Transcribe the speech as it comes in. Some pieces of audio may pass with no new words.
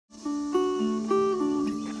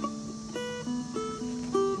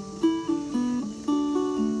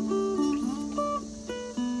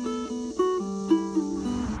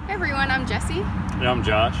I'm Jesse. And I'm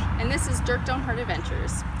Josh. And this is Dirt Don't Hurt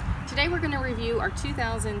Adventures. Today we're going to review our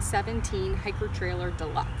 2017 Hiker Trailer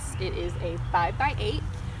Deluxe. It is a 5x8.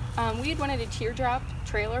 We had wanted a teardrop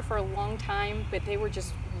trailer for a long time, but they were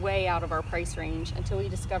just way out of our price range until we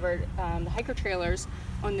discovered the Hiker Trailers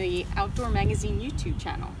on the Outdoor Magazine YouTube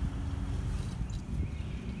channel.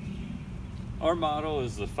 Our model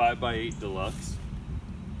is the 5x8 Deluxe.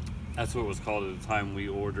 That's what it was called at the time we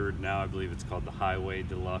ordered. Now I believe it's called the Highway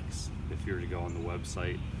Deluxe if you were to go on the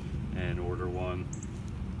website and order one.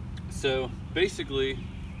 So basically,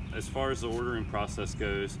 as far as the ordering process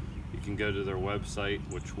goes, you can go to their website,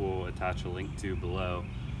 which we'll attach a link to below.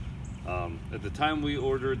 At the time we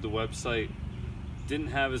ordered, the website didn't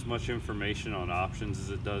have as much information on options as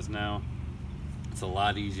it does now. It's a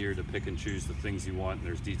lot easier to pick and choose the things you want.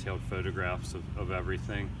 There's detailed photographs of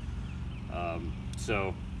everything.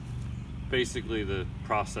 So basically the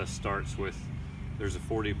process starts with, there's a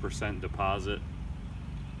 40% deposit.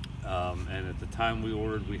 And at the time we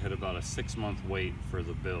ordered, we had about a 6-month wait for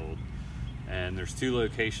the build. And there's 2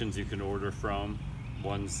 locations you can order from.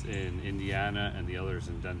 One's in Indiana and the other's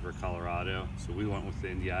in Denver, Colorado. So we went with the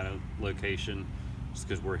Indiana location just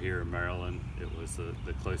because we're here in Maryland. It was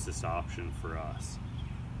the closest option for us.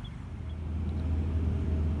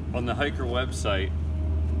 On the Hiker website,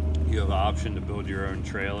 you have an option to build your own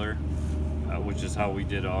trailer, which is how we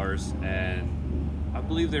did ours. And I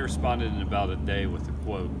believe they responded in about a day with a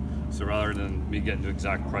quote. So rather than me getting to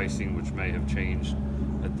exact pricing, which may have changed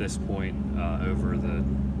at this point over the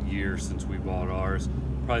year since we bought ours,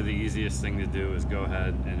 probably the easiest thing to do is go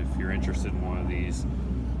ahead and, if you're interested in one of these,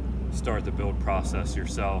 start the build process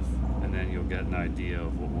yourself, and then you'll get an idea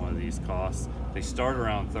of what one of these costs. They start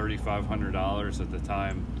around $3,500 at the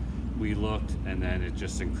time we looked, and then it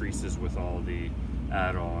just increases with all the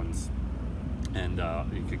add-ons, and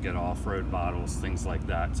you could get off-road models, things like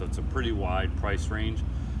that. So it's a pretty wide price range,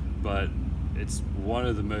 but it's one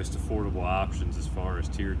of the most affordable options as far as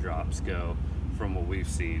teardrops go from what we've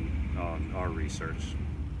seen on our research.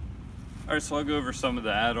 All right, so I'll go over some of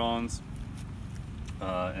the add-ons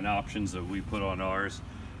and options that we put on ours.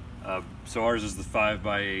 So ours is the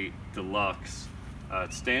 5x8 Deluxe.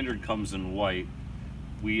 Standard comes in white.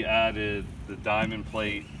 We added the diamond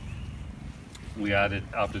plate. We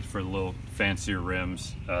opted for the little fancier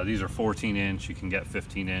rims. These are 14-inch. You can get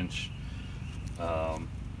 15-inch.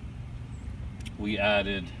 We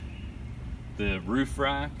added the roof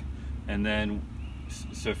rack, and then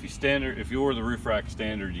so if you order the roof rack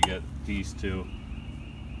standard, you get these 2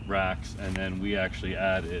 racks, and then we actually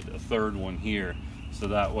added a 3rd one here, so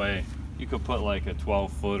that way you could put like a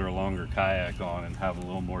 12-foot or longer kayak on and have a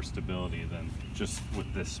little more stability than just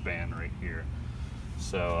with this span right here.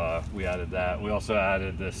 So we added that. We also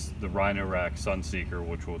added the Rhino Rack Sunseeker,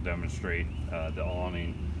 which will demonstrate the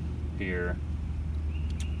awning here.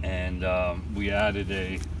 And we added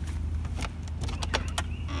a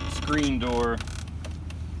screen door,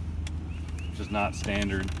 which is not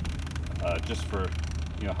standard, just for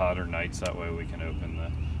hotter nights. That way we can open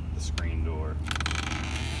the screen door.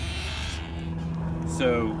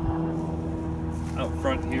 So out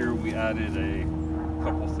front here, we added a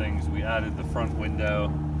couple things. We added the front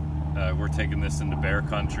window. We're taking this into bear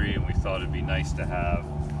country, and we thought it'd be nice to have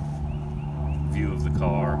view of the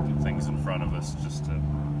car and things in front of us, just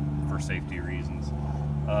for safety reasons.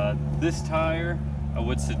 This tire, I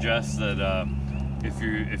would suggest that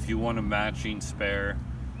if you want a matching spare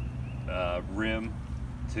rim,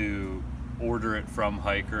 to order it from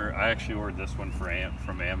Hiker. I actually ordered this one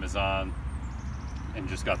from Amazon and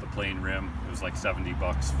just got the plain rim. It was like 70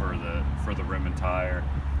 bucks for the rim and tire,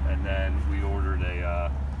 and then we ordered a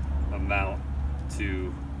mount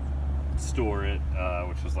to store it,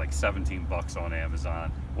 which was like 17 bucks on Amazon.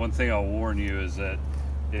 One thing I'll warn you is that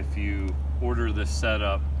if you order this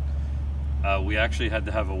setup, we actually had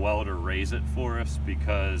to have a welder raise it for us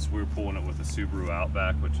because we were pulling it with a Subaru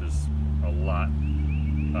Outback, which is a lot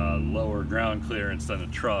lower ground clearance than a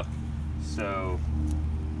truck. So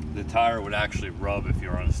the tire would actually rub if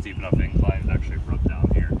you're on a steep enough incline. It actually rub down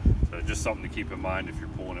here. So just something to keep in mind if you're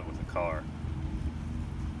pulling it with a car.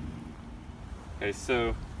 Okay,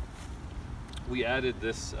 so we added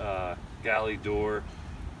this galley door.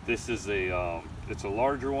 This is it's a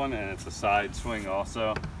larger one, and it's a side swing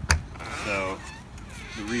also. So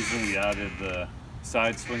the reason we added the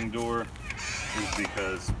side swing door is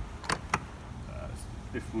because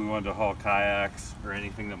if we wanted to haul kayaks or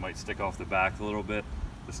anything that might stick off the back a little bit,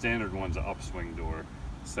 the standard one's an upswing door.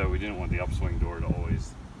 So we didn't want the upswing door to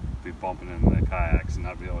always be bumping into the kayaks and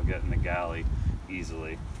not be able to get in the galley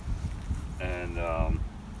easily. And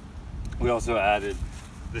we also added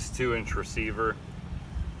this 2-inch receiver.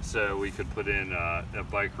 so we could put in a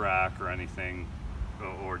bike rack or anything,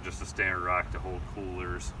 or just a standard rack to hold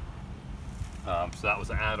coolers. So that was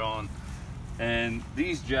an add-on. And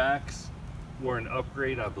these jacks were an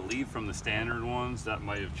upgrade, I believe, from the standard ones. That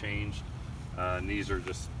might have changed. And these are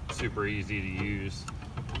just super easy to use.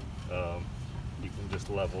 You can just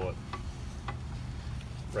level it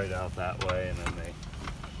right out that way, and then they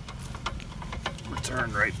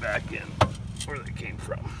return right back in where they came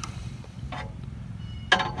from.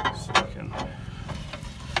 So you can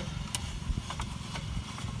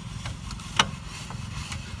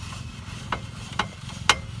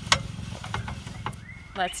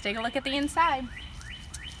let's take a look at the inside.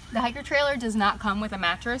 The hiker trailer does not come with a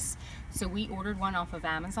mattress, so we ordered one off of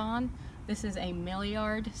Amazon. This is a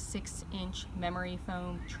Milliard 6-inch memory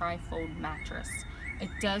foam tri-fold mattress. It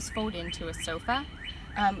does fold into a sofa.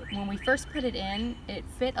 When we first put it in, it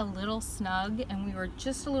fit a little snug, and we were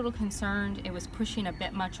just a little concerned it was pushing a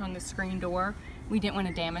bit much on the screen door. We didn't want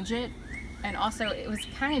to damage it. And also, it was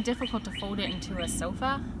kind of difficult to fold it into a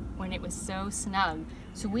sofa when it was so snug.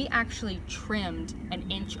 So we actually trimmed an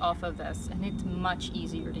inch off of this, and it's much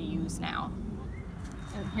easier to use now.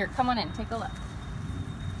 And here, come on in, take a look.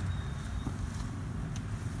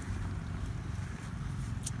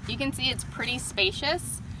 You can see it's pretty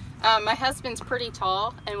spacious. My husband's pretty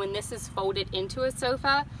tall, and when this is folded into a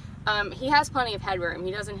sofa, he has plenty of headroom.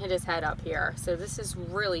 He doesn't hit his head up here, so this is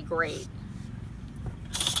really great.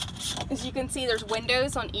 As you can see, there's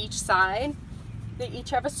windows on each side. They each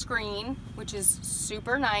have a screen, which is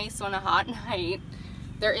super nice on a hot night.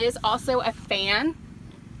 There is also a fan,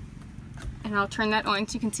 and I'll turn that on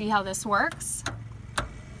so you can see how this works.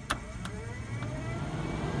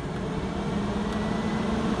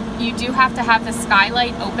 You do have to have the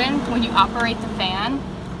skylight open when you operate the fan,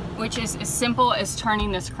 which is as simple as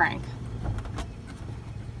turning this crank.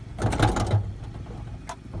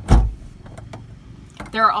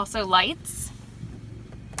 There are also lights.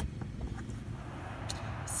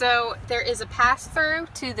 So there is a pass-through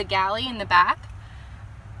to the galley in the back.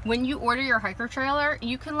 When you order your hiker trailer,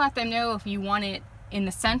 you can let them know if you want it in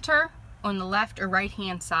the center, on the left or right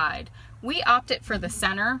hand side. We opted for the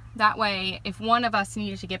center. That way, if one of us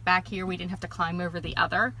needed to get back here, we didn't have to climb over the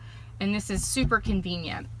other. And this is super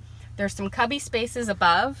convenient. There's some cubby spaces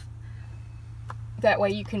above. That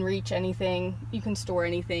way you can reach anything. You can store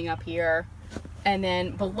anything up here. And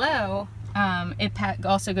then below, it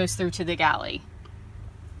also goes through to the galley.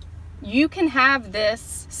 You can have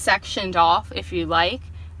this sectioned off if you like.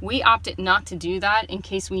 We opted not to do that. In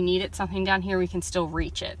case we needed something down here, we can still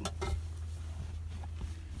reach it.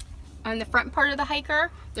 On the front part of the hiker,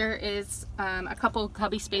 there is a couple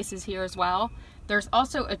cubby spaces here as well. There's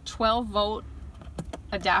also a 12-volt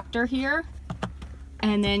adapter here,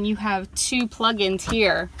 and then you have two plug-ins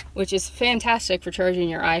here, which is fantastic for charging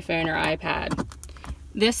your iPhone or iPad.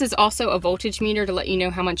 This is also a voltage meter to let you know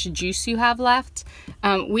how much juice you have left.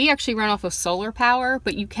 We actually run off of solar power,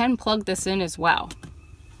 but you can plug this in as well.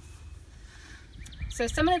 So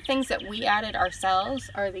some of the things that we added ourselves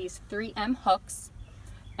are these 3M hooks.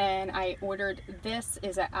 And I ordered this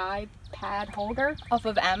is an iPad holder off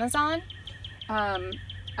of Amazon.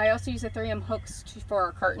 I also use the 3M hooks for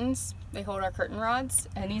our curtains. They hold our curtain rods,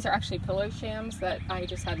 and these are actually pillow shams that I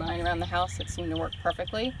just had lying around the house that seem to work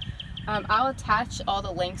perfectly. I'll attach all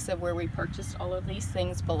the links of where we purchased all of these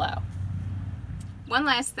things below. One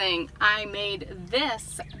last thing, I made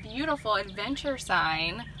this beautiful adventure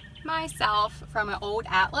sign myself from an old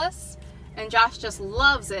atlas, and Josh just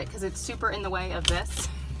loves it because it's super in the way of this.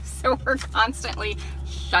 So we're constantly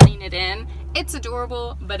shutting it in. It's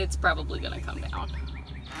adorable, but it's probably gonna come down.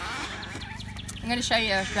 I'm gonna show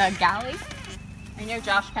you the galley. I know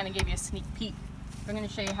Josh kind of gave you a sneak peek. I'm gonna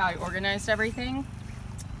show you how I organized everything.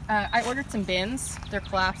 I ordered some bins. They're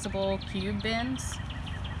collapsible cube bins.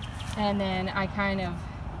 And then I kind of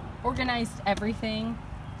organized everything,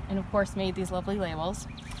 and of course made these lovely labels.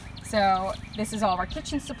 So this is all of our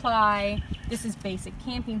kitchen supply, this is basic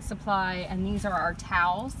camping supply, and these are our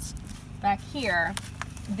towels back here.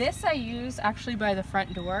 This I use actually by the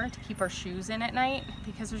front door to keep our shoes in at night,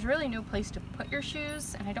 because there's really no place to put your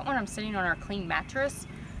shoes, and I don't want them sitting on our clean mattress.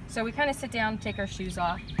 So we kind of sit down, take our shoes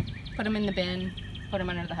off, put them in the bin, put them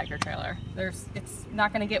under the hiker trailer. It's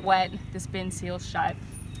not going to get wet, this bin seals shut.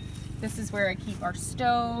 This is where I keep our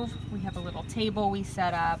stove. We have a little table we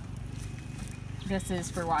set up. This is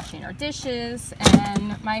for washing our dishes,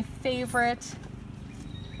 and my favorite,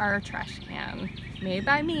 our trash can, made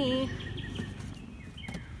by me.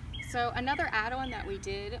 So another add-on that we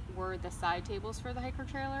did were the side tables for the hiker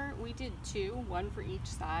trailer. We did two, one for each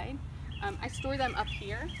side. I store them up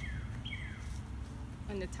here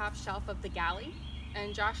on the top shelf of the galley.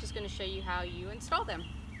 and Josh is going to show you how you install them.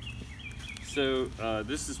 So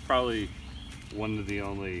this is probably one of the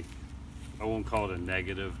only, I won't call it a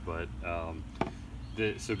negative, but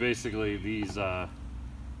so basically these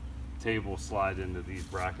tables slide into these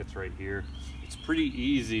brackets right here. It's pretty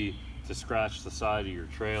easy to scratch the side of your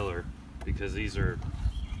trailer because these are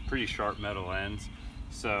pretty sharp metal ends.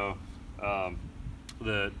 So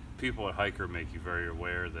the people at Hiker make you very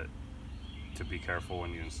aware that to be careful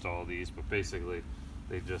when you install these, but basically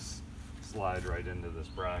they just slide right into this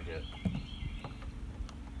bracket.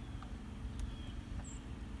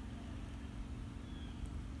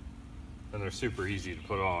 And they're super easy to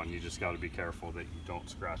put on. You just got to be careful that you don't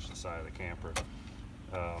scratch the side of the camper.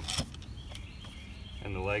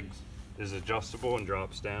 And the leg is adjustable and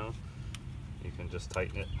drops down. You can just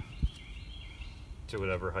tighten it to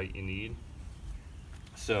whatever height you need.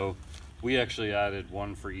 So we actually added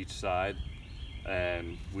one for each side,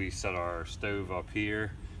 and we set our stove up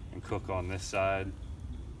here and cook on this side,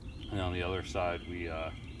 and on the other side we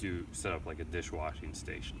do set up like a dishwashing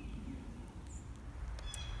station.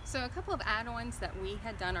 So a couple of add-ons that we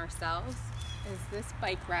had done ourselves is this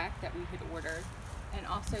bike rack that we had ordered, and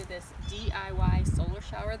also this DIY solar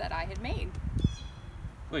shower that I had made.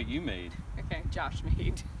 Wait, you made? Okay, Josh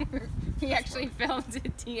made. We actually filmed a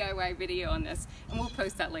DIY video on this, and we'll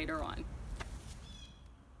post that later on.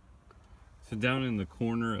 So down in the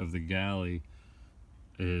corner of the galley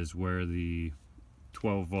is where the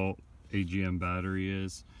 12 volt AGM battery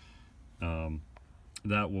is.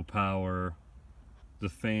 That will power the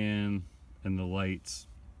fan and the lights.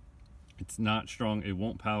 It's not strong, it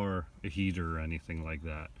won't power a heater or anything like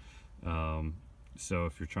that. So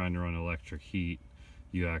if you're trying to run electric heat,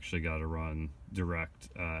 you actually got to run direct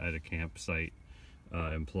at a campsite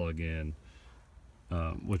and plug in,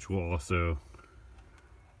 which will also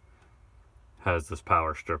has this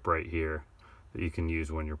power strip right here that you can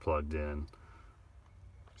use when you're plugged in.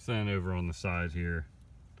 So then over on the side here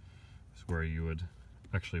is where you would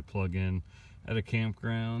actually plug in at a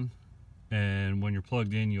campground, and when you're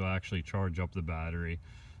plugged in you actually charge up the battery,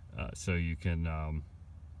 so you can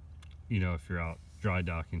you know, if you're out dry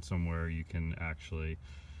docking somewhere, you can actually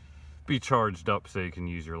be charged up so you can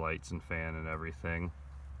use your lights and fan and everything.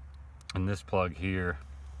 And this plug here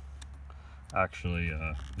actually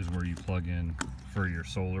is where you plug in for your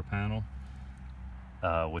solar panel,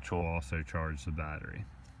 which will also charge the battery.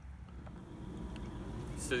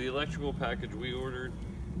 So the electrical package we ordered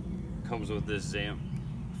comes with this Zamp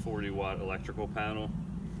 40-watt electrical panel,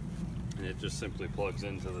 and it just simply plugs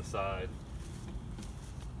into the side.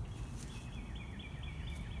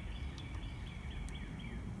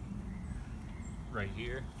 Right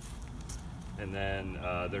here, and then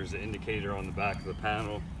there's an indicator on the back of the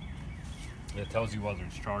panel that tells you whether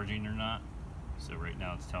it's charging or not. So right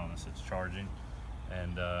now it's telling us it's charging,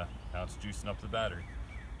 and now it's juicing up the battery.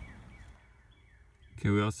 Okay,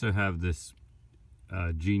 we also have this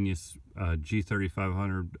Genius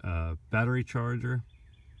G3500 battery charger.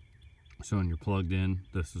 So when you're plugged in,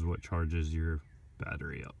 this is what charges your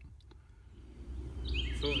battery up.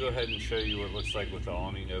 So we'll go ahead and show you what it looks like with the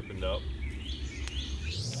awning opened up.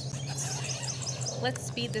 Let's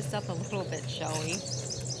speed this up a little bit, shall we?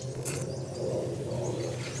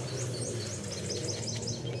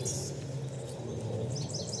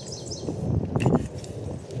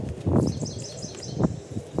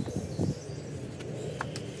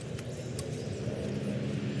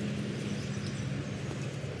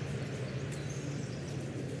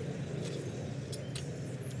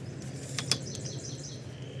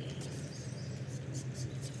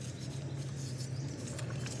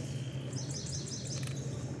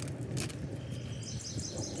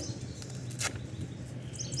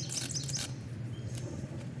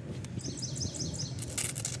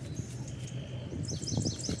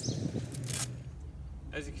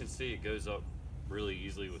 As you can see, it goes up really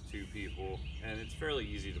easily with two people, and it's fairly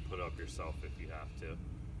easy to put up yourself if you have to.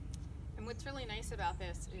 And what's really nice about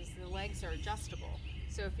this is the legs are adjustable.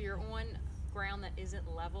 So if you're on ground that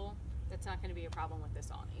isn't level, that's not going to be a problem with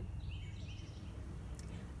this awning.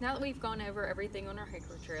 Now that we've gone over everything on our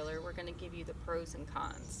hiker trailer, we're going to give you the pros and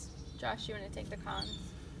cons. Josh, you want to take the cons?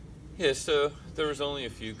 Yeah, so there was only a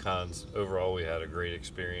few cons. Overall, we had a great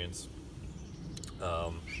experience.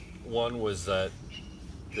 One was that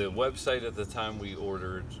the website at the time we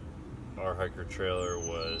ordered our hiker trailer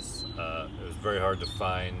was it was very hard to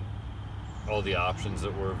find all the options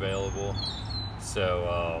that were available.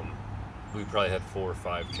 So we probably had 4 or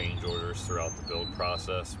 5 change orders throughout the build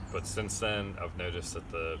process. But since then, I've noticed that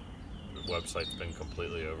the website's been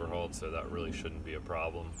completely overhauled, so that really shouldn't be a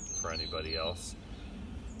problem for anybody else.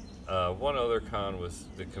 One other con was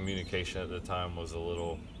the communication at the time was a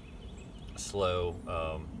little slow.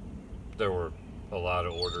 There were a lot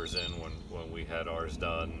of orders in when we had ours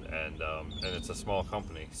done, and it's a small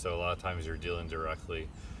company, so a lot of times you're dealing directly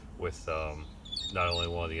with not only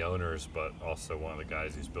one of the owners but also one of the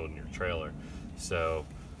guys who's building your trailer. So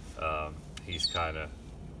he's kind of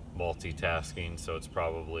multitasking, so it's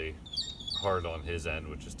probably hard on his end,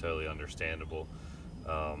 which is totally understandable.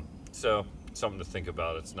 So something to think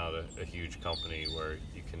about. It's not a huge company where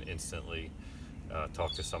you can instantly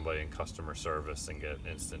talk to somebody in customer service and get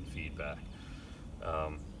instant feedback.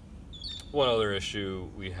 One other issue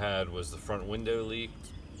we had was the front window leaked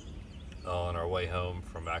on our way home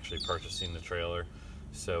from actually purchasing the trailer.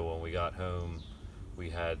 So when we got home, we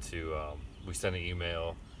had to we sent an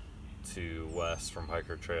email to Wes from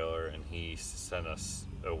Hiker Trailer, and he sent us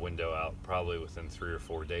a window out probably within 3 or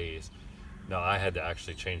 4 days. Now I had to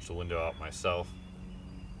actually change the window out myself.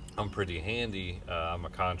 I'm pretty handy. I'm a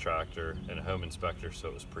contractor and a home inspector, so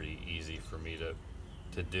it was pretty easy for me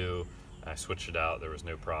to do. I switched it out. There was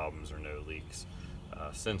no problems or no leaks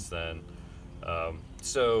since then.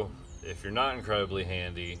 So if you're not incredibly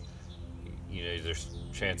handy, you know, there's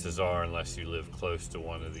chances are, unless you live close to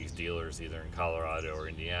one of these dealers, either in Colorado or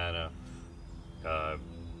Indiana,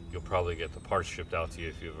 you'll probably get the parts shipped out to you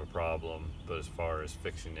if you have a problem. But as far as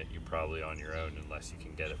fixing it, you're probably on your own unless you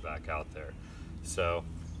can get it back out there. So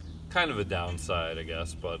kind of a downside, I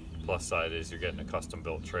guess, but plus side is you're getting a custom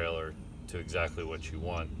built trailer to exactly what you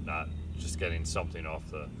want, not just getting something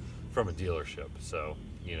from a dealership. So,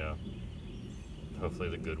 you know, hopefully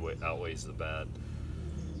the good outweighs the bad.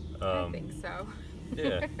 I think so.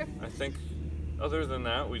 Yeah, I think other than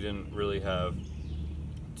that, we didn't really have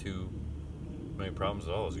too many problems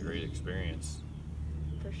at all. It was a great experience.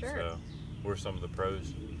 For sure. So, what were some of the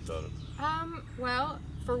pros you thought of? Well,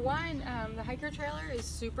 for one, the Hiker trailer is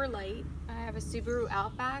super light. I have a Subaru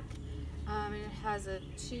Outback, and it has a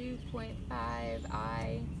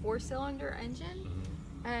 2.5i 4-cylinder engine,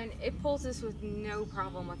 and it pulls this with no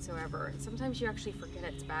problem whatsoever. Sometimes you actually forget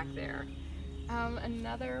it's back there.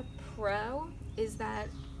 Another pro is that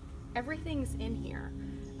everything's in here,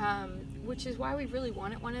 which is why we really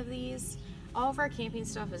wanted one of these. All of our camping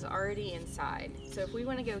stuff is already inside. So if we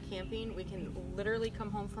want to go camping, we can literally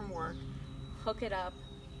come home from work, hook it up,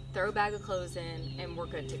 throw a bag of clothes in, and we're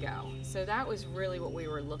good to go. So that was really what we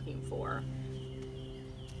were looking for.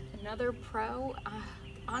 Another pro,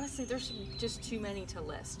 honestly, there's just too many to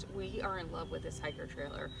list. We are in love with this Hiker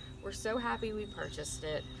trailer. We're so happy we purchased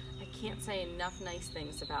it. I can't say enough nice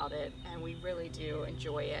things about it, and we really do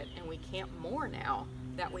enjoy it, and we camp more now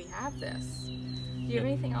that we have this. Do you have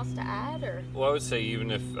anything else to add? Or? Well, I would say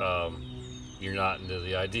even if you're not into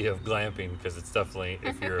the idea of glamping, because it's definitely,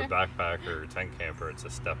 if you're a backpacker or tent camper, it's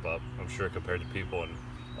a step up. I'm sure compared to people in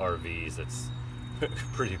RVs, it's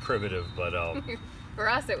pretty primitive, but for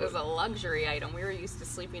us it was a luxury item. We were used to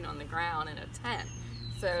sleeping on the ground in a tent,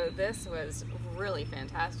 so this was really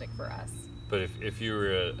fantastic for us. But if you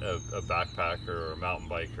were a backpacker or a mountain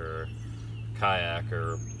biker,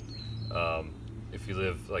 kayaker, if you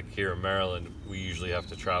live like here in Maryland, we usually have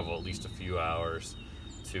to travel at least a few hours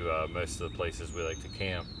to most of the places we like to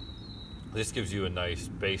camp. This gives you a nice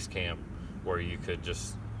base camp where you could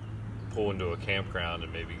just pull into a campground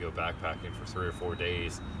and maybe go backpacking for 3 or 4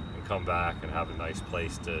 days and come back and have a nice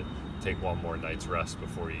place to take one more night's rest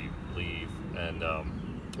before you leave. And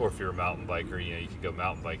or if you're a mountain biker, you know, you could go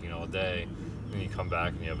mountain biking all day, and you come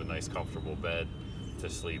back and you have a nice comfortable bed to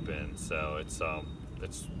sleep in. So it's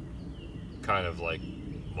kind of like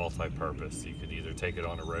multi-purpose. You could either take it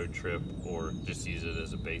on a road trip or just use it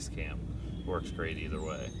as a base camp. Works great either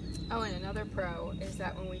way. Oh, and another pro is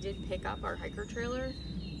that when we did pick up our Hiker trailer,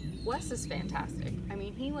 Wes is fantastic. I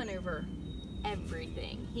mean, he went over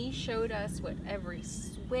everything. He showed us what every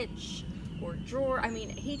switch or drawer, I mean,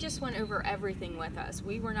 he just went over everything with us.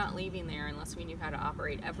 We were not leaving there unless we knew how to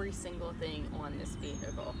operate every single thing on this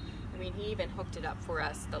vehicle. I mean, he even hooked it up for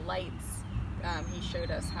us. The lights, he showed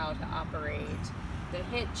us how to operate. The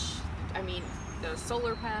hitch, I mean, the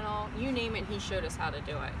solar panel, you name it, he showed us how to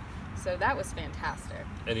do it. So that was fantastic.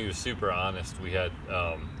 And he was super honest. We had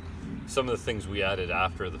some of the things we added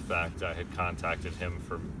after the fact. I had contacted him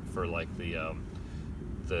for like the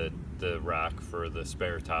rack for the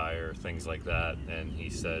spare tire, things like that, and he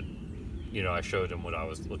said, you know, I showed him what I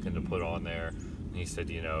was looking to put on there, and he said,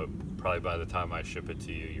 you know, probably by the time I ship it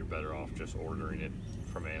to you, you're better off just ordering it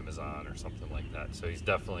from Amazon or something like that. So he's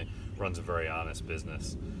definitely runs a very honest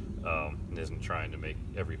business, and isn't trying to make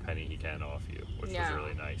every penny he can off you, which was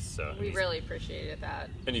really nice. So we really appreciated that.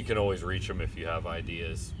 And you can always reach him if you have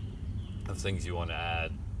ideas of things you want to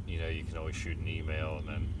add. you can always shoot an email, and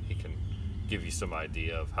then he can give you some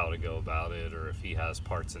idea of how to go about it, or if he has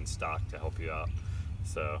parts in stock to help you out.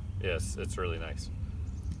 So yes, it's really nice.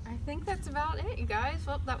 I think that's about it, you guys.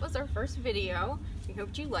 Well, that was our first video. We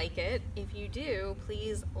hoped you like it. If you do,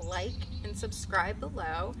 please like and subscribe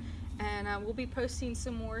below, and we'll be posting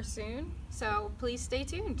some more soon, so please stay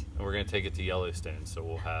tuned. And we're going to take it to Yellowstone, so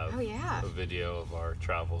we'll have a video of our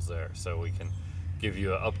travels there, so we can give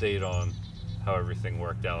you an update on how everything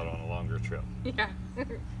worked out on a longer trip. Yeah,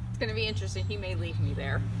 it's going to be interesting. He may leave me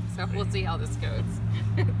there, so we'll see how this goes.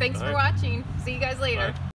 Thanks for watching. See you guys later. Bye.